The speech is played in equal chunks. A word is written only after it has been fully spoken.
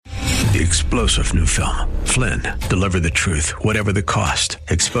The explosive new film, Flynn, deliver the truth, whatever the cost,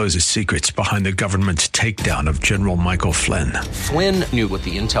 exposes secrets behind the government's takedown of General Michael Flynn. Flynn knew what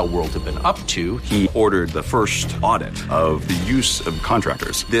the intel world had been up to. He ordered the first audit of the use of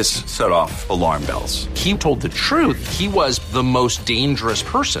contractors. This set off alarm bells. He told the truth. He was the most dangerous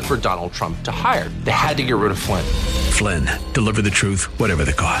person for Donald Trump to hire. They had to get rid of Flynn. Flynn, deliver the truth, whatever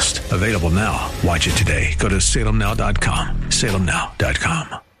the cost. Available now. Watch it today. Go to salemnow.com.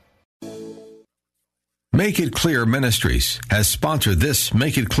 salemnow.com. Make It Clear Ministries has sponsored this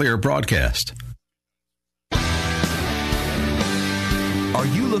Make It Clear broadcast. Are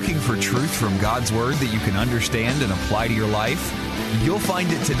you looking for truth from God's Word that you can understand and apply to your life? You'll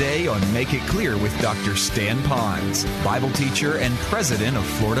find it today on Make It Clear with Dr. Stan Ponz, Bible teacher and president of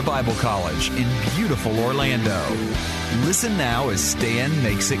Florida Bible College in beautiful Orlando. Listen now as Stan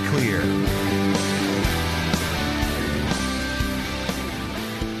makes it clear.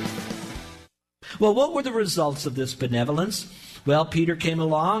 Well, what were the results of this benevolence? Well, Peter came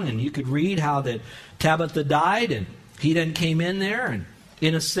along, and you could read how that Tabitha died, and he then came in there, and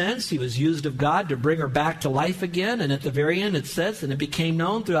in a sense, he was used of God to bring her back to life again. And at the very end, it says, and it became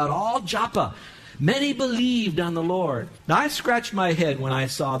known throughout all Joppa. Many believed on the Lord. Now, I scratched my head when I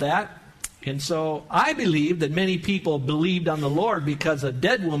saw that. And so I believe that many people believed on the Lord because a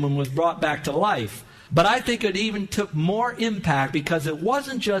dead woman was brought back to life. But I think it even took more impact because it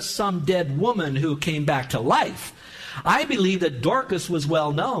wasn't just some dead woman who came back to life. I believe that Dorcas was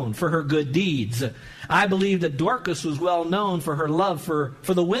well known for her good deeds. I believe that Dorcas was well known for her love for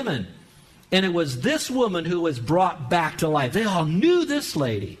the women. And it was this woman who was brought back to life. They all knew this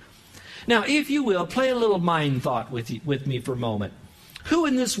lady. Now, if you will, play a little mind thought with me for a moment. Who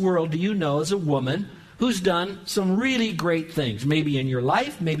in this world do you know is a woman who's done some really great things? Maybe in your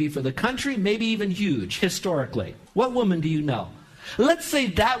life, maybe for the country, maybe even huge historically. What woman do you know? Let's say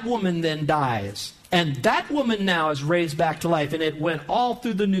that woman then dies. And that woman now is raised back to life, and it went all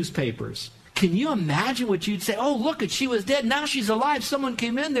through the newspapers. Can you imagine what you'd say? Oh, look, she was dead. Now she's alive. Someone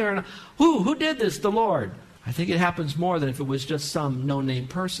came in there, and who did this? The Lord. I think it happens more than if it was just some no-name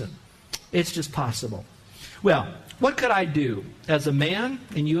person. It's just possible. Well, what could I do as a man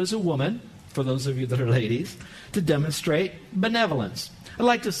and you as a woman, for those of you that are ladies, to demonstrate benevolence? I'd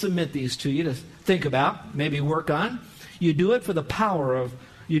like to submit these to you to think about, maybe work on. You do it for the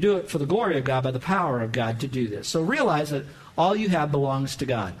glory of God, by the power of God to do this. So realize that all you have belongs to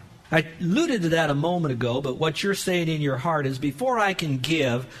God. I alluded to that a moment ago, but what you're saying in your heart is, before I can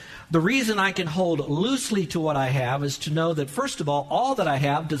give, the reason I can hold loosely to what I have is to know that, first of all that I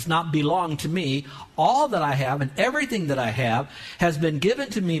have does not belong to me. All that I have and everything that I have has been given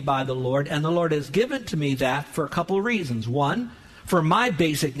to me by the Lord, and the Lord has given to me that for a couple of reasons. One, for my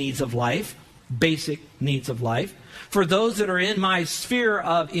basic needs of life. For those that are in my sphere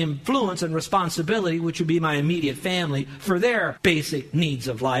of influence and responsibility, which would be my immediate family, for their basic needs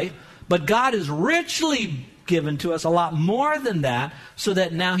of life. But God has richly given to us a lot more than that, so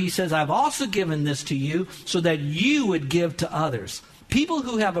that now he says, I've also given this to you so that you would give to others. People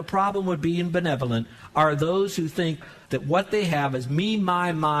who have a problem with being benevolent are those who think that what they have is me,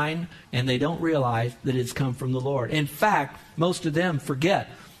 my, mine, and they don't realize that it's come from the Lord. In fact, most of them forget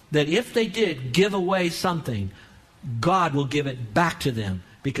that if they did give away something, God will give it back to them,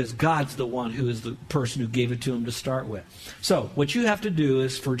 because God's the one who is the person who gave it to them to start with. So what you have to do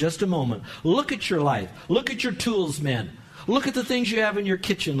is, for just a moment, look at your life. Look at your tools, men. Look at the things you have in your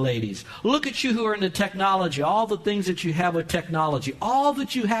kitchen, ladies. Look at you who are into technology, all the things that you have with technology. All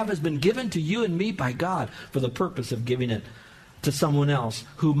that you have has been given to you and me by God for the purpose of giving it to someone else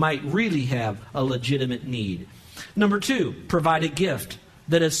who might really have a legitimate need. Number two, provide a gift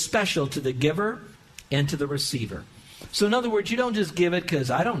that is special to the giver and to the receiver. So in other words, you don't just give it because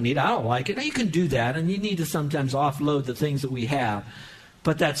I don't like it. Now, you can do that, and you need to sometimes offload the things that we have.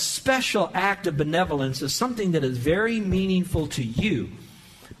 But that special act of benevolence is something that is very meaningful to you,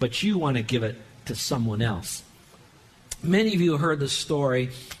 but you want to give it to someone else. Many of you heard the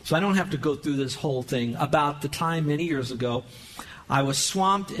story, so I don't have to go through this whole thing, about the time many years ago I was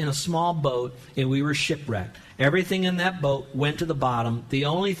swamped in a small boat and we were shipwrecked. Everything in that boat went to the bottom. The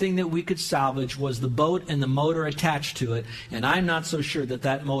only thing that we could salvage was the boat and the motor attached to it, and I'm not so sure that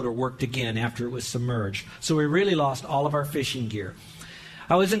that motor worked again after it was submerged. So we really lost all of our fishing gear.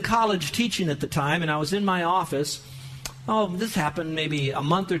 I was in college teaching at the time, and I was in my office. This happened maybe a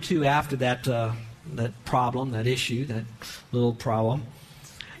month or two after that little problem.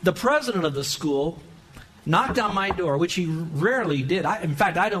 The president of the school knocked on my door, which he rarely did. In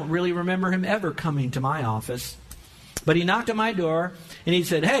fact, I don't really remember him ever coming to my office. But he knocked on my door, and he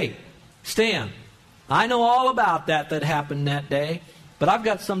said, "Hey, Stan, I know all about that happened that day. but I've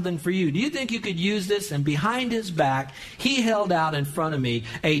got something for you. Do you think you could use this? And behind his back, he held out in front of me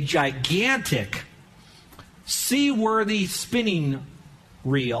a gigantic, seaworthy spinning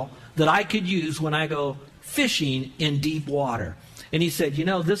reel that I could use when I go fishing in deep water. And he said, you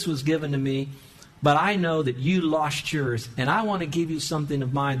know, this was given to me, but I know that you lost yours, and I want to give you something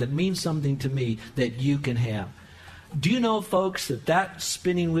of mine that means something to me that you can have. Do you know, folks, that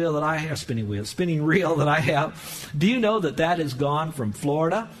spinning reel that I have, do you know that has gone from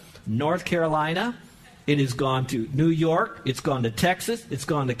Florida, North Carolina, it has gone to New York, it's gone to Texas, it's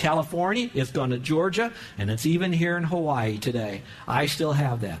gone to California, it's gone to Georgia, and it's even here in Hawaii today. I still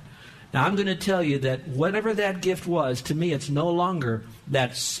have that. Now, I'm going to tell you that whatever that gift was, to me, it's no longer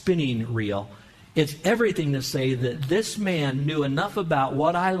that spinning reel. It's everything to say that this man knew enough about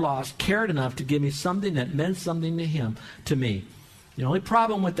what I lost, cared enough to give me something that meant something to him, to me. The only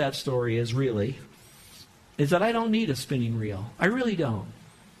problem with that story is that I don't need a spinning reel. I really don't.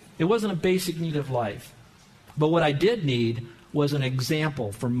 It wasn't a basic need of life. But what I did need was an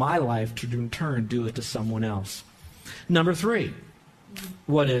example for my life to in turn do it to someone else. Number 3,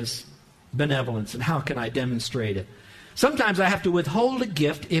 what is benevolence and how can I demonstrate it? Sometimes I have to withhold a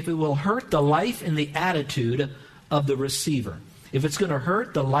gift if it will hurt the life and the attitude of the receiver. If it's going to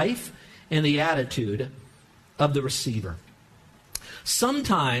hurt the life and the attitude of the receiver.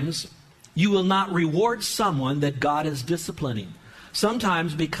 Sometimes you will not reward someone that God is disciplining.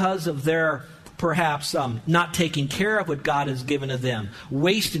 Sometimes because of their perhaps not taking care of what God has given to them,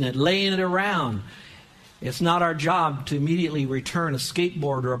 wasting it, laying it around. It's not our job to immediately return a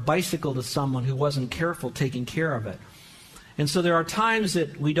skateboard or a bicycle to someone who wasn't careful taking care of it. And so there are times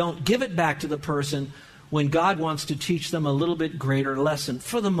that we don't give it back to the person when God wants to teach them a little bit greater lesson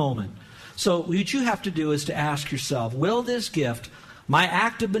for the moment. So what you have to do is to ask yourself, will this gift, my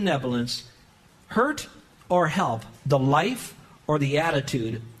act of benevolence, hurt or help the life or the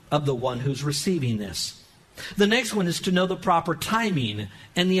attitude of the one who's receiving this? The next one is to know the proper timing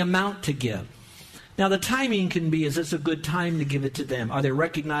and the amount to give. Now, the timing can be, is this a good time to give it to them? Are they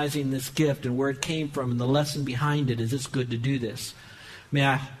recognizing this gift and where it came from and the lesson behind it? Is this good to do this? May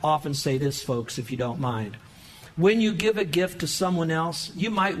I often say this, folks, if you don't mind. When you give a gift to someone else,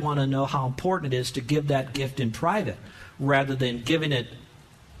 you might want to know how important it is to give that gift in private rather than giving it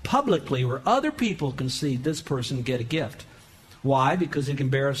publicly where other people can see this person get a gift. Why? Because it can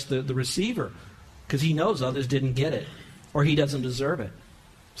embarrass the receiver because he knows others didn't get it or he doesn't deserve it.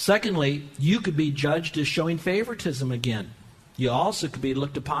 Secondly, you could be judged as showing favoritism again. You also could be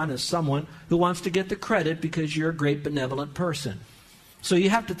looked upon as someone who wants to get the credit because you're a great benevolent person. So you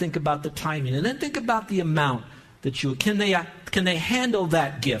have to think about the timing and then think about the amount that you can they handle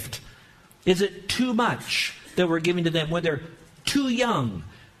that gift? Is it too much that we're giving to them when they're too young?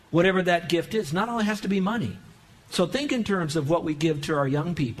 Whatever that gift is, not only has to be money. So think in terms of what we give to our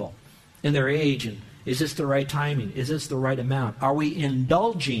young people in their age and is this the right timing? Is this the right amount? Are we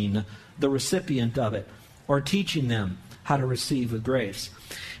indulging the recipient of it or teaching them how to receive with grace?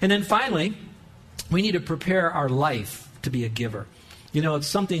 And then finally, we need to prepare our life to be a giver. You know, it's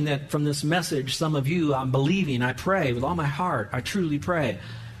something that from this message, some of you, I'm believing, I pray with all my heart, I truly pray,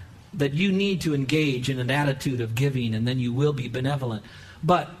 that you need to engage in an attitude of giving and then you will be benevolent.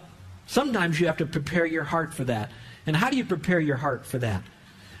 But sometimes you have to prepare your heart for that. And how do you prepare your heart for that?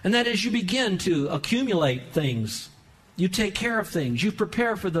 And that is you begin to accumulate things. You take care of things. You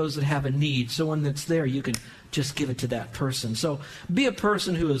prepare for those that have a need. So when it's there, you can just give it to that person. So be a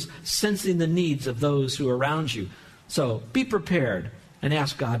person who is sensing the needs of those who are around you. So be prepared and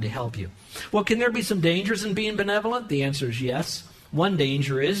ask God to help you. Well, can there be some dangers in being benevolent? The answer is yes. One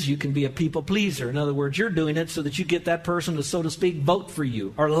danger is you can be a people pleaser. In other words, you're doing it so that you get that person to, so to speak, vote for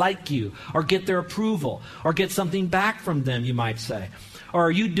you or like you or get their approval or get something back from them, you might say. Or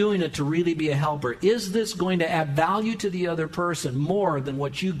are you doing it to really be a helper? Is this going to add value to the other person more than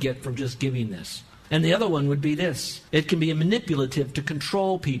what you get from just giving this? And the other one would be this. It can be manipulative to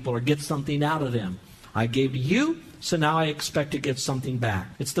control people or get something out of them. I gave to you, so now I expect to get something back.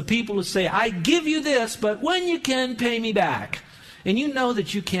 It's the people who say, I give you this, but when you can, pay me back. And you know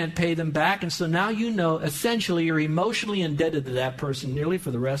that you can't pay them back, and so now you know essentially you're emotionally indebted to that person nearly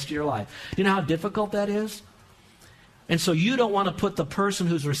for the rest of your life. You know how difficult that is? And so you don't want to put the person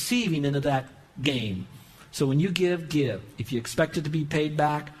who's receiving into that game. So when you give, give. If you expect it to be paid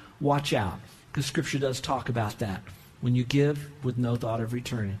back, watch out. Because Scripture does talk about that. When you give with no thought of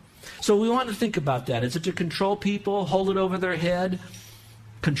returning. So we want to think about that. Is it to control people, hold it over their head,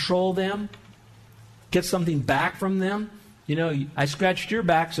 control them, get something back from them? You know, I scratched your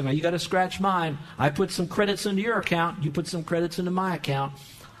back, so now you got to scratch mine. I put some credits into your account. You put some credits into my account.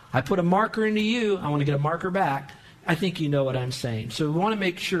 I put a marker into you. I want to get a marker back. I think you know what I'm saying. So we want to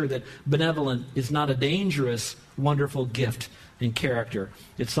make sure that benevolent is not a dangerous, wonderful gift in character.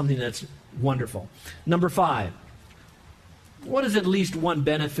 It's something that's wonderful. Number 5. What is at least one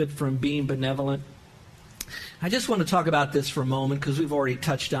benefit from being benevolent? I just want to talk about this for a moment because we've already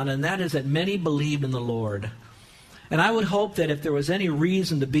touched on it, and that is that many believe in the Lord. And I would hope that if there was any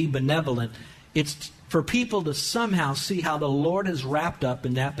reason to be benevolent, it's for people to somehow see how the Lord is wrapped up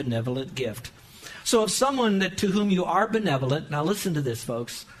in that benevolent gift. So if someone to whom you are benevolent, now listen to this,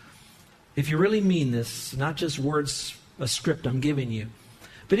 folks. If you really mean this, not just words, a script I'm giving you,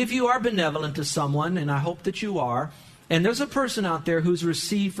 but if you are benevolent to someone, and I hope that you are, and there's a person out there who's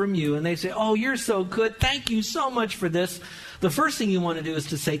received from you, and they say, oh, you're so good, thank you so much for this. The first thing you want to do is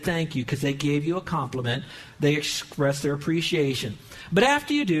to say thank you because they gave you a compliment. They express their appreciation. But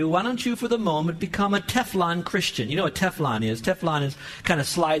after you do, why don't you, for the moment, become a Teflon Christian? You know what Teflon is? Teflon is kind of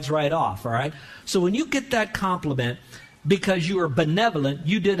slides right off, all right? So when you get that compliment, because you are benevolent,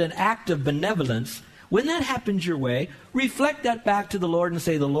 you did an act of benevolence, when that happens your way, reflect that back to the Lord and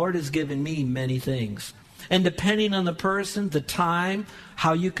say, the Lord has given me many things. And depending on the person, the time,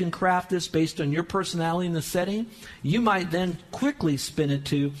 how you can craft this based on your personality and the setting, you might then quickly spin it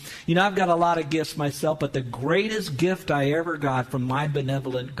to, you know, I've got a lot of gifts myself, but the greatest gift I ever got from my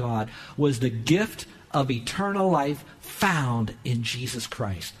benevolent God was the gift of eternal life found in Jesus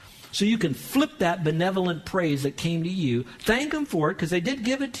Christ. So you can flip that benevolent praise that came to you, thank Him for it because they did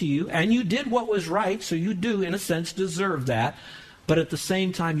give it to you, and you did what was right, so you do, in a sense, deserve that. But at the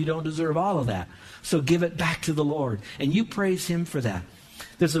same time, you don't deserve all of that. So give it back to the Lord, and you praise Him for that.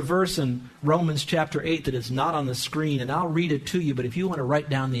 There's a verse in Romans chapter 8 that is not on the screen, and I'll read it to you, but if you want to write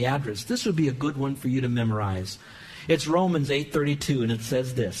down the address, this would be a good one for you to memorize. It's Romans 8:32, and it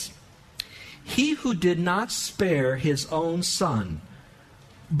says this: He who did not spare His own Son,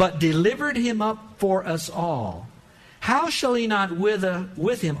 but delivered Him up for us all, how shall He not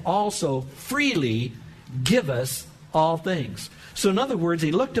with Him also freely give us all things? So in other words,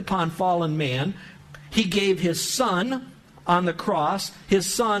 He looked upon fallen man. He gave His Son on the cross. His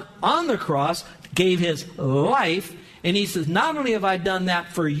Son on the cross gave His life. And He says, not only have I done that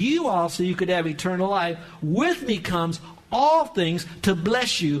for you all so you could have eternal life, with me comes all things to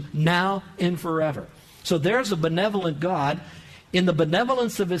bless you now and forever. So there's a benevolent God in the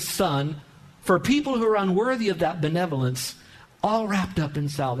benevolence of His Son for people who are unworthy of that benevolence, all wrapped up in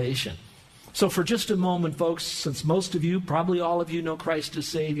salvation. So for just a moment, folks, since most of you, probably all of you, know Christ as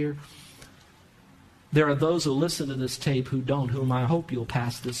Savior, there are those who listen to this tape who don't, whom I hope you'll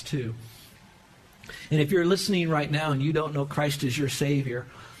pass this to. And if you're listening right now and you don't know Christ as your Savior,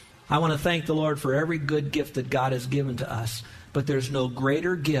 I want to thank the Lord for every good gift that God has given to us. But there's no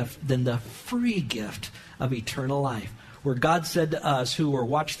greater gift than the free gift of eternal life, where God said to us who were,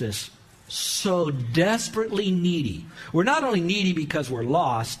 watch this, so desperately needy. We're not only needy because we're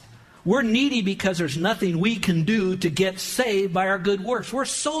lost, we're needy because there's nothing we can do to get saved by our good works. We're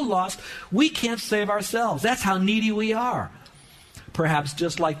so lost, we can't save ourselves. That's how needy we are. Perhaps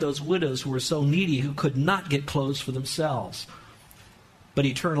just like those widows who were so needy who could not get clothes for themselves. But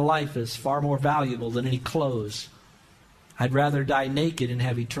eternal life is far more valuable than any clothes. I'd rather die naked and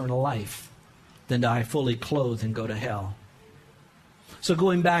have eternal life than die fully clothed and go to hell. So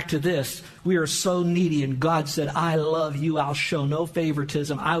going back to this, we are so needy, and God said, I love you, I'll show no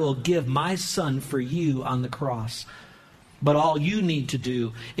favoritism, I will give my Son for you on the cross. But all you need to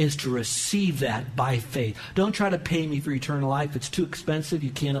do is to receive that by faith. Don't try to pay me for eternal life. It's too expensive, you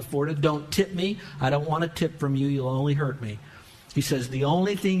can't afford it. Don't tip me, I don't want a tip from you, you'll only hurt me. He says, the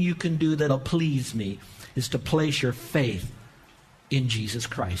only thing you can do that'll please me is to place your faith in Jesus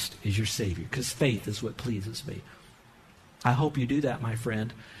Christ as your Savior, because faith is what pleases me. I hope you do that, my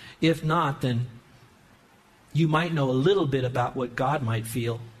friend. If not, then you might know a little bit about what God might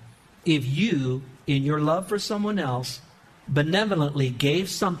feel if you, in your love for someone else, benevolently gave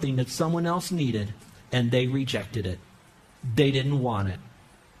something that someone else needed and they rejected it. They didn't want it.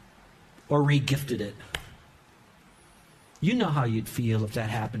 Or regifted it. You know how you'd feel if that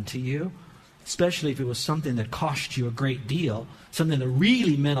happened to you, especially if it was something that cost you a great deal, something that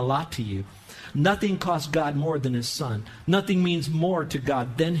really meant a lot to you. Nothing costs God more than His Son. Nothing means more to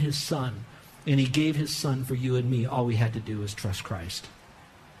God than His Son. And He gave His Son for you and me. All we had to do was trust Christ.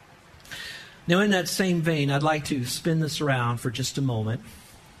 Now, in that same vein, I'd like to spin this around for just a moment.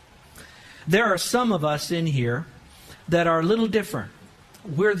 There are some of us in here that are a little different.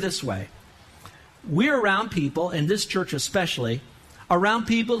 We're this way. We're around people, in this church especially, around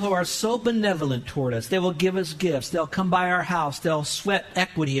people who are so benevolent toward us. They will give us gifts. They'll come by our house. They'll sweat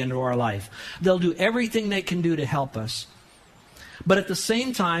equity into our life. They'll do everything they can do to help us. But at the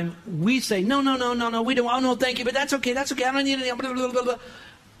same time, we say, no, we don't, oh, no, thank you, but that's okay, I don't need anything, blah, blah, blah, blah.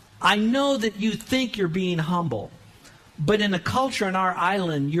 I know that you think you're being humble, but in a culture on our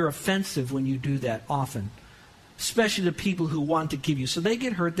island, you're offensive when you do that often, especially to people who want to give you. So they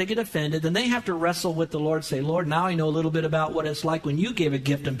get hurt, they get offended, and they have to wrestle with the Lord, say, Lord, now I know a little bit about what it's like when you gave a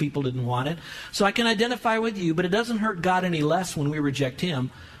gift and people didn't want it, so I can identify with you, but it doesn't hurt God any less when we reject Him,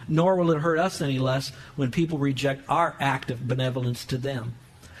 nor will it hurt us any less when people reject our act of benevolence to them.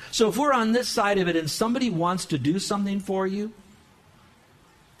 So if we're on this side of it and somebody wants to do something for you,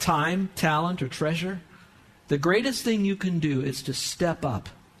 time, talent, or treasure, the greatest thing you can do is to step up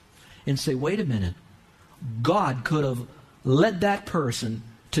and say, wait a minute, God could have led that person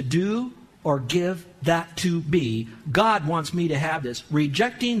to do or give that to be. God wants me to have this.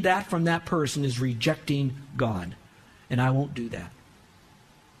 Rejecting that from that person is rejecting God, and I won't do that.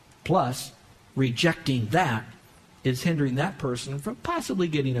 Plus, rejecting that is hindering that person from possibly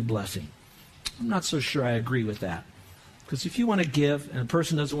getting a blessing. I'm not so sure I agree with that. Because if you want to give and a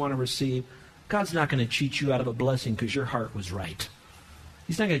person doesn't want to receive, God's not going to cheat you out of a blessing because your heart was right.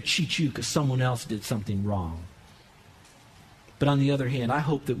 He's not going to cheat you because someone else did something wrong. But on the other hand, I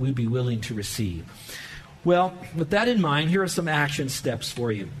hope that we'd be willing to receive. Well, with that in mind, here are some action steps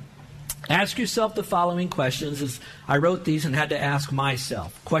for you. Ask yourself the following questions, as I wrote these and had to ask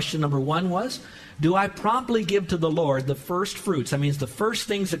myself. Question number 1 was, do I promptly give to the Lord the first fruits? That means the first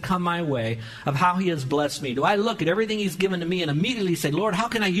things that come my way of how He has blessed me. Do I look at everything He's given to me and immediately say, Lord, how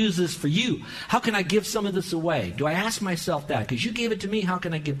can I use this for you? How can I give some of this away? Do I ask myself that? Because you gave it to me, how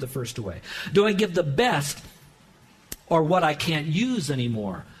can I give the first away? Do I give the best or what I can't use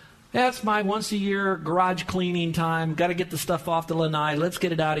anymore? That's my once-a-year garage cleaning time. Got to get the stuff off the lanai. Let's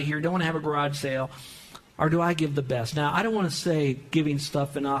get it out of here. Don't want to have a garage sale. Or do I give the best? Now, I don't want to say giving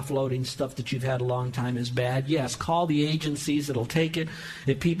stuff and offloading stuff that you've had a long time is bad. Yes, call the agencies that'll take it.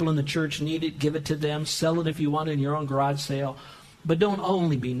 If people in the church need it, give it to them. Sell it if you want in your own garage sale. But don't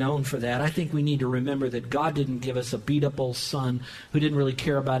only be known for that. I think we need to remember that God didn't give us a beat-up old son who didn't really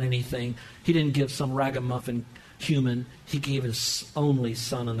care about anything. He didn't give some ragamuffin human. He gave His only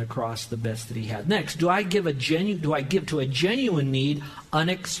Son on the cross the best that He had. Next, do I give to a genuine need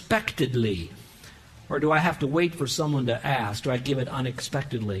unexpectedly? Or do I have to wait for someone to ask? Do I give it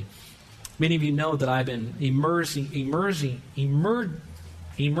unexpectedly? Many of you know that I've been immersing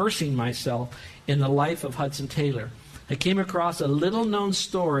myself in the life of Hudson Taylor. I came across a little-known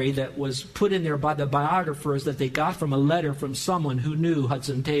story that was put in there by the biographers that they got from a letter from someone who knew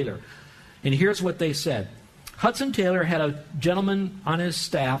Hudson Taylor. And here's what they said. Hudson Taylor had a gentleman on his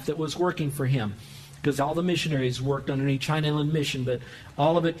staff that was working for him, because all the missionaries worked underneath China Inland Mission, but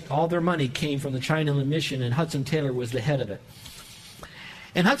all their money came from the China Inland Mission, and Hudson Taylor was the head of it.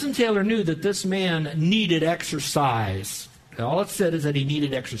 And Hudson Taylor knew that this man needed exercise. All it said is that he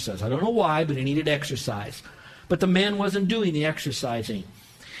needed exercise. I don't know why, but he needed exercise. But the man wasn't doing the exercising.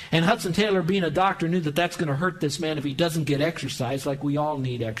 And Hudson Taylor, being a doctor, knew that that's going to hurt this man if he doesn't get exercise, like we all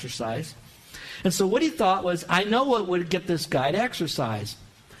need exercise. And so what he thought was, I know what would get this guy to exercise.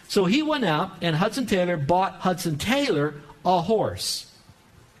 So he went out, and Hudson Taylor bought Hudson Taylor a horse.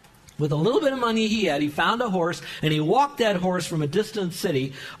 With a little bit of money he had, he found a horse, and he walked that horse from a distant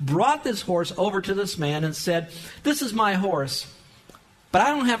city, brought this horse over to this man and said, this is my horse, but I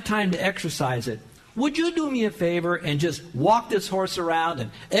don't have time to exercise it. Would you do me a favor and just walk this horse around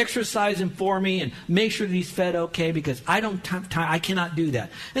and exercise him for me and make sure that he's fed okay, because I don't have time, I cannot do that.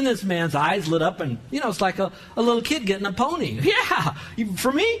 And this man's eyes lit up, and it's like a little kid getting a pony. Yeah,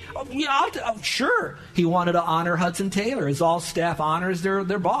 for me? Sure. He wanted to honor Hudson Taylor, as all staff honors their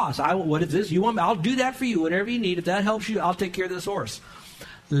boss. What is this? You want me? I'll do that for you, whatever you need. If that helps you, I'll take care of this horse.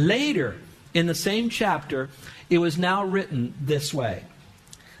 Later, in the same chapter, it was now written this way.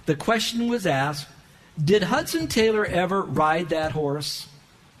 The question was asked, did Hudson Taylor ever ride that horse?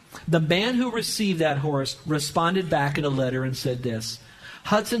 The man who received that horse responded back in a letter and said this: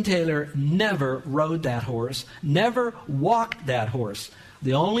 Hudson Taylor never rode that horse, never walked that horse.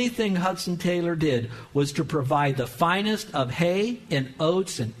 The only thing Hudson Taylor did was to provide the finest of hay and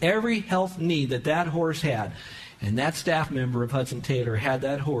oats and every health need that horse had. And that staff member of Hudson Taylor had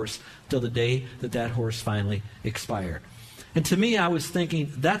that horse till the day that horse finally expired. And to me, I was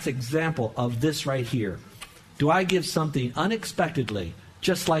thinking, that's an example of this right here. Do I give something unexpectedly,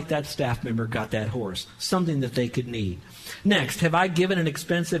 just like that staff member got that horse, something that they could need? Next, have I given an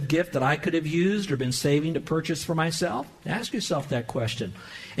expensive gift that I could have used or been saving to purchase for myself? Ask yourself that question.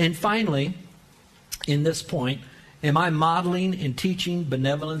 And finally, in this point, am I modeling and teaching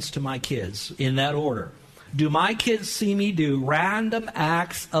benevolence to my kids in that order? Do my kids see me do random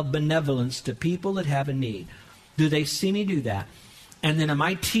acts of benevolence to people that have a need? Do they see me do that? And then am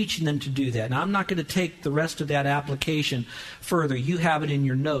I teaching them to do that? Now, I'm not going to take the rest of that application further. You have it in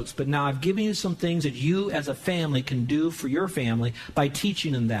your notes. But now I've given you some things that you as a family can do for your family by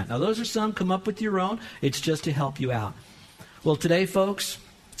teaching them that. Now, those are some. Come up with your own. It's just to help you out. Well, today, folks,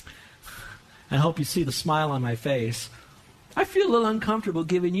 I hope you see the smile on my face. I feel a little uncomfortable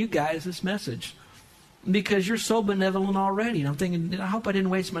giving you guys this message because you're so benevolent already. And I'm thinking, I hope I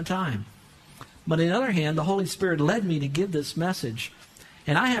didn't waste my time. But on the other hand, the Holy Spirit led me to give this message.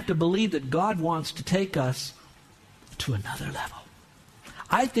 And I have to believe that God wants to take us to another level.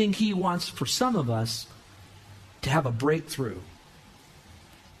 I think He wants for some of us to have a breakthrough.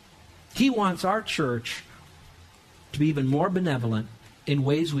 He wants our church to be even more benevolent in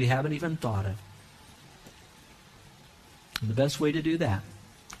ways we haven't even thought of. And the best way to do that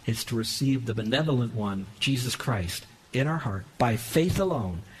is to receive the benevolent one, Jesus Christ, in our heart by faith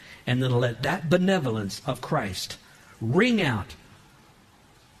alone. And then let that benevolence of Christ ring out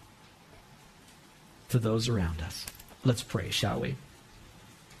to those around us. Let's pray, shall we?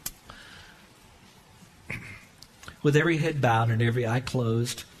 With every head bowed and every eye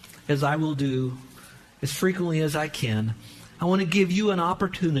closed, as I will do as frequently as I can, I want to give you an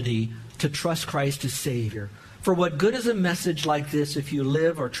opportunity to trust Christ as Savior. For what good is a message like this if you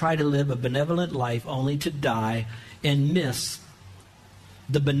live or try to live a benevolent life only to die and miss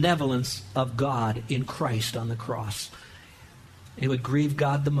the benevolence of God in Christ on the cross? It would grieve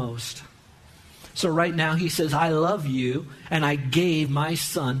God the most. So right now He says, I love you, and I gave my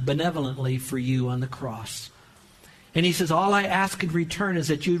Son benevolently for you on the cross. And He says, all I ask in return is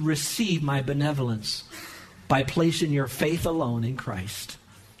that you receive my benevolence by placing your faith alone in Christ.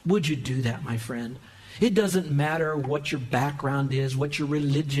 Would you do that, my friend? It doesn't matter what your background is, what your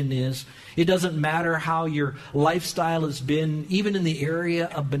religion is. It doesn't matter how your lifestyle has been, even in the area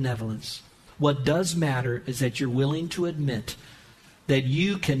of benevolence. What does matter is that you're willing to admit that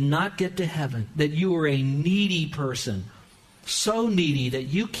you cannot get to heaven, that you are a needy person, so needy that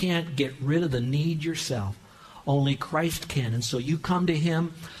you can't get rid of the need yourself. Only Christ can. And so you come to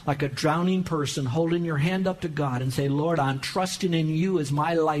Him like a drowning person, holding your hand up to God and say, Lord, I'm trusting in you as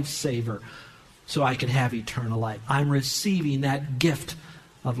my lifesaver, so I can have eternal life. I'm receiving that gift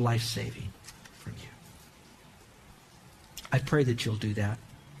of life-saving from you. I pray that you'll do that.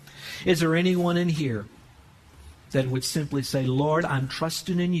 Is there anyone in here that would simply say, Lord, I'm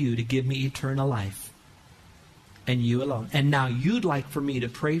trusting in you to give me eternal life, and you alone. And now you'd like for me to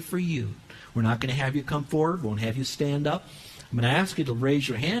pray for you. We're not going to have you come forward. Won't have you stand up. I'm going to ask you to raise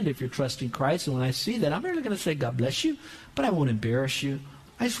your hand if you're trusting Christ. And when I see that, I'm really going to say, God bless you, but I won't embarrass you.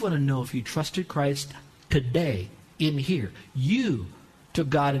 I just want to know if you trusted Christ today in here. You took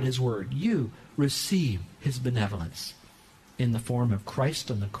God at His word. You received His benevolence in the form of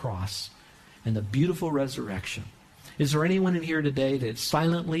Christ on the cross and the beautiful resurrection. Is there anyone in here today that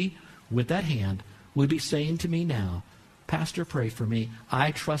silently, with that hand, would be saying to me now, Pastor, pray for me.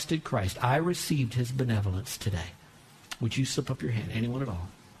 I trusted Christ. I received His benevolence today. Would you slip up your hand? Anyone at all?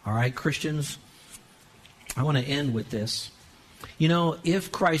 All right, Christians, I want to end with this. You know,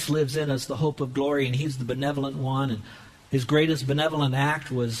 if Christ lives in us, the hope of glory, and He's the benevolent one, and His greatest benevolent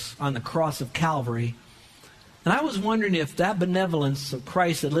act was on the cross of Calvary, and I was wondering if that benevolence of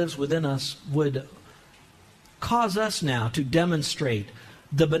Christ that lives within us would cause us now to demonstrate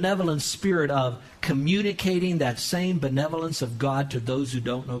the benevolent spirit of communicating that same benevolence of God to those who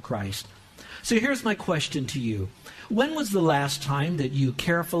don't know Christ. So here's my question to you. When was the last time that you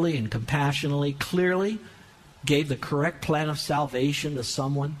carefully and compassionately, clearly gave the correct plan of salvation to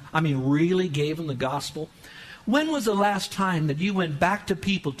someone? I mean, really gave them the gospel? When was the last time that you went back to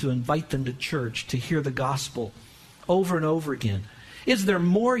people to invite them to church to hear the gospel over and over again? Is there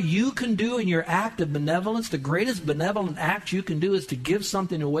more you can do in your act of benevolence? The greatest benevolent act you can do is to give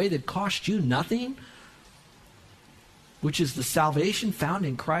something away that costs you nothing, which is the salvation found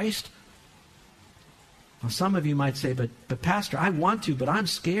in Christ. Well, some of you might say, but Pastor, I want to, but I'm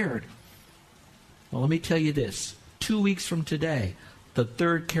scared. Well, let me tell you this. 2 weeks from today, the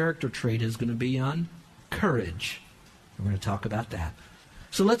third character trait is going to be on courage. We're going to talk about that.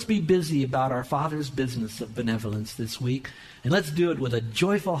 So let's be busy about our Father's business of benevolence this week, and let's do it with a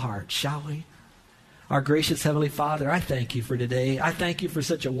joyful heart, shall we? Our gracious Heavenly Father, I thank you for today. I thank you for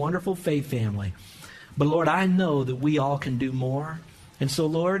such a wonderful faith family. But Lord, I know that we all can do more. And so,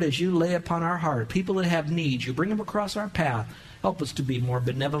 Lord, as you lay upon our heart people that have needs, you bring them across our path. Help us to be more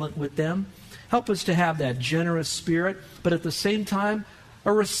benevolent with them. Help us to have that generous spirit, but at the same time,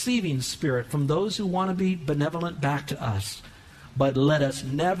 a receiving spirit from those who want to be benevolent back to us. But let us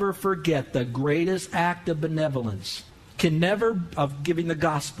never forget the greatest act of benevolence of giving the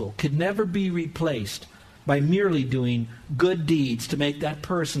gospel, can never be replaced by merely doing good deeds to make that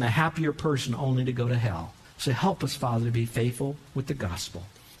person a happier person only to go to hell. So help us, Father, to be faithful with the gospel.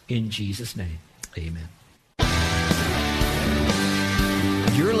 In Jesus' name, amen.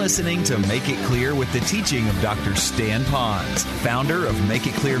 You're listening to Make It Clear with the teaching of Dr. Stan Ponz, founder of Make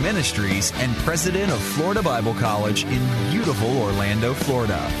It Clear Ministries and president of Florida Bible College in beautiful Orlando,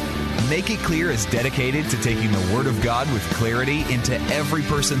 Florida. Make It Clear is dedicated to taking the Word of God with clarity into every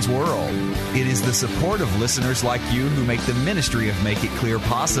person's world. It is the support of listeners like you who make the ministry of Make It Clear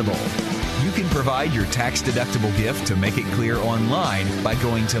possible. You can provide your tax-deductible gift to Make It Clear online by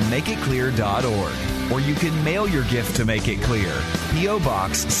going to makeitclear.org. Or you can mail your gift to Make It Clear, P.O.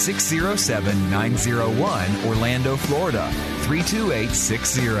 Box 607901, Orlando, Florida,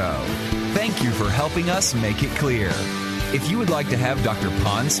 32860. Thank you for helping us make it clear. If you would like to have Dr.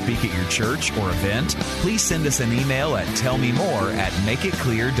 Ponz speak at your church or event, please send us an email at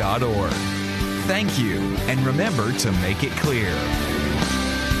tellmemore@makeitclear.org. Thank you, and remember to make it clear.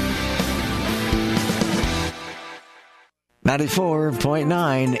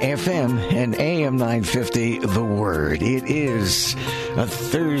 94.9 FM and AM 950, The Word. It is a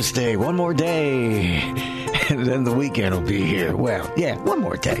Thursday. One more day, and then the weekend will be here. Well, yeah, one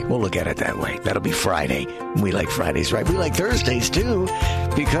more day. We'll look at it that way. That'll be Friday. We like Fridays, right? We like Thursdays, too,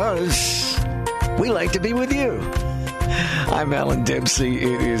 because we like to be with you. I'm Alan Dempsey.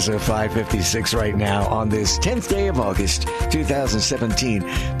 It is 5:56 right now on this 10th day of August, 2017.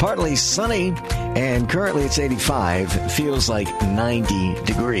 Partly sunny, and currently it's 85. Feels like 90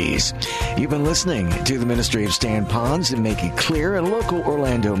 degrees. You've been listening to the ministry of Stan Ponz and Make It Clear, a local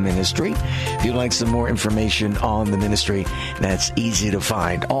Orlando ministry. If you'd like some more information on the ministry, that's easy to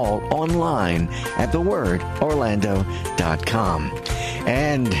find. All online at thewordorlando.com.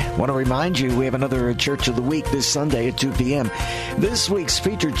 And want to remind you, we have another Church of the Week this Sunday at 2 p.m. This week's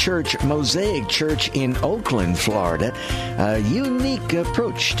featured church, Mosaic Church in Oakland, Florida. A unique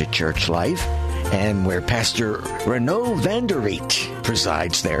approach to church life, and where Pastor Renaud Vanderriet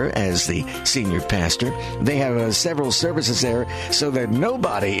presides there as the senior pastor. They have several services there so that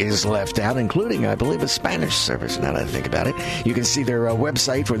nobody is left out, including, I believe, a Spanish service, now that I think about it. You can see their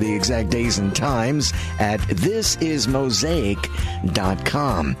website for the exact days and times at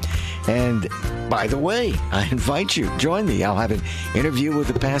thisismosaic.com. And by the way, I invite you, join me. I'll have an interview with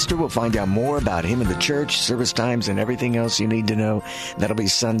the pastor. We'll find out more about him and the church, service times, and everything else you need to know. That'll be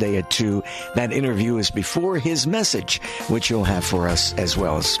Sunday at 2. That interview is before his message, which you'll have for us as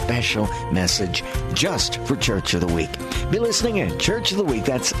well. A special message just for Church of the Week. Be listening in Church of the Week.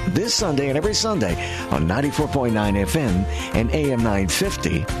 That's this Sunday and every Sunday on 94.9 FM and AM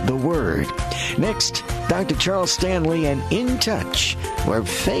 950, The Word. Next, Dr. Charles Stanley and In Touch, where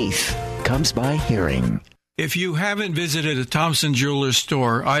faith comes by hearing. If you haven't visited a Thompson Jewelers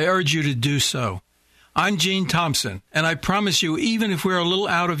store, I urge you to do so. I'm Gene Thompson, and I promise you, even if we're a little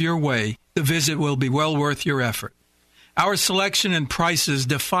out of your way, the visit will be well worth your effort. Our selection and prices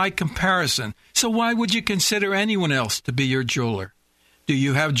defy comparison, so why would you consider anyone else to be your jeweler? Do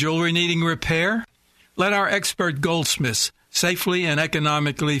you have jewelry needing repair? Let our expert goldsmiths safely and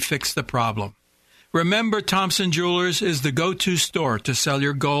economically fix the problem. Remember, Thompson Jewelers is the go-to store to sell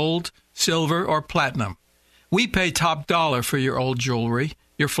your gold, silver, or platinum. We pay top dollar for your old jewelry,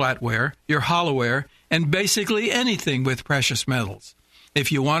 your flatware, your hollowware, and basically anything with precious metals.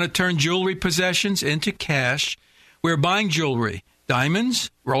 If you want to turn jewelry possessions into cash, we're buying jewelry, diamonds,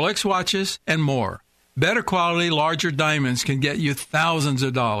 Rolex watches, and more. Better quality, larger diamonds can get you thousands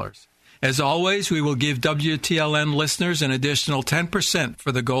of dollars. As always, we will give WTLN listeners an additional 10%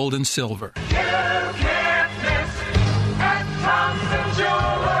 for the gold and silver. You can't miss at Thompson Jewelers.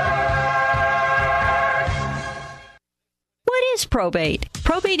 What is probate?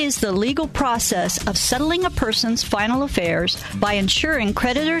 Probate is the legal process of settling a person's final affairs by ensuring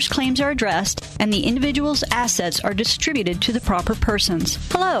creditors' claims are addressed and the individual's assets are distributed to the proper persons.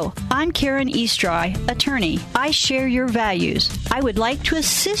 Hello, I'm Karen Eastry, attorney. I share your values. I would like to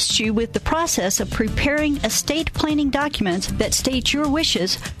assist you with the process of preparing estate planning documents that state your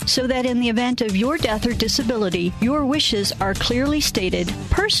wishes so that in the event of your death or disability, your wishes are clearly stated,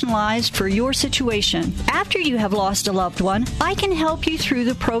 personalized for your situation. After you have lost a loved one, I can help you through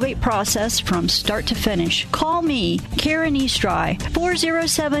the probate process from start to finish. Call me, Karen Eastry,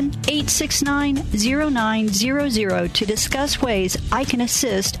 407-869-0900 to discuss ways I can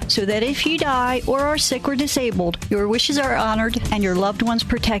assist so that if you die or are sick or disabled, your wishes are honored and your loved ones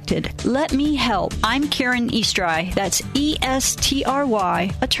protected. Let me help. I'm Karen Eastry. That's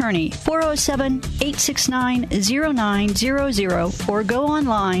E-S-T-R-Y, attorney, 407-869-0900, or go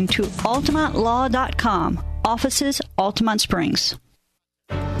online to altamontlaw.com. Offices, Altamont Springs.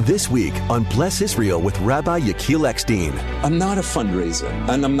 This week on Bless Israel with Rabbi Yechiel Eckstein. I'm not a fundraiser,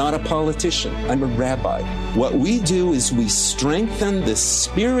 and I'm not a politician. I'm a rabbi. What we do is we strengthen the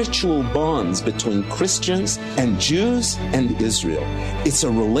spiritual bonds between Christians and Jews and Israel. It's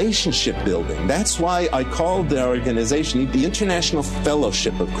a relationship building. That's why I called the organization the International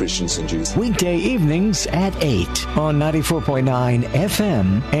Fellowship of Christians and Jews. Weekday evenings at 8 on 94.9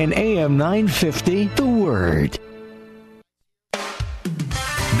 FM and AM 950, The Word.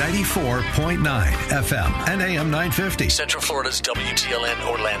 94.9 FM and AM 950. Central Florida's WTLN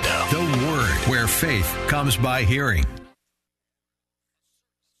Orlando. The Word, where faith comes by hearing.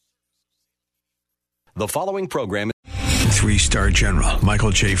 The following program. 3-star General Michael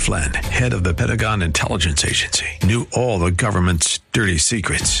J. Flynn, head of the Pentagon Intelligence Agency, knew all the government's dirty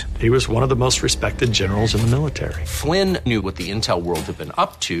secrets. He was one of the most respected generals in the military. Flynn knew what the intel world had been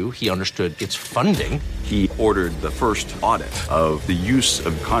up to. He understood its funding. He ordered the first audit of the use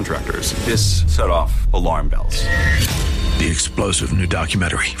of contractors. This set off alarm bells. The explosive new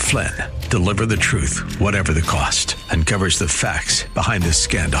documentary, Flynn, Deliver the Truth, Whatever the Cost, uncovers the facts behind this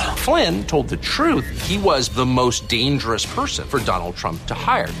scandal. Flynn told the truth. He was the most dangerous person for Donald Trump to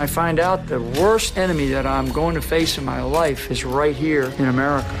hire. I find out the worst enemy that I'm going to face in my life is right here in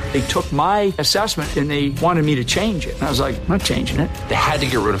America. They took my assessment and they wanted me to change it. And I was like, I'm not changing it. They had to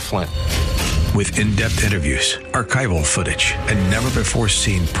get rid of Flynn. With in-depth interviews, archival footage, and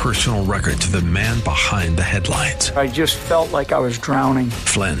never-before-seen personal records of the man behind the headlines. I just felt like I was drowning.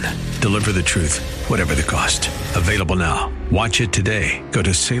 Flynn, Deliver the Truth, Whatever the Cost. Available now. Watch it today. Go to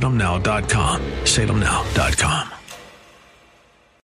salemnow.com. salemnow.com.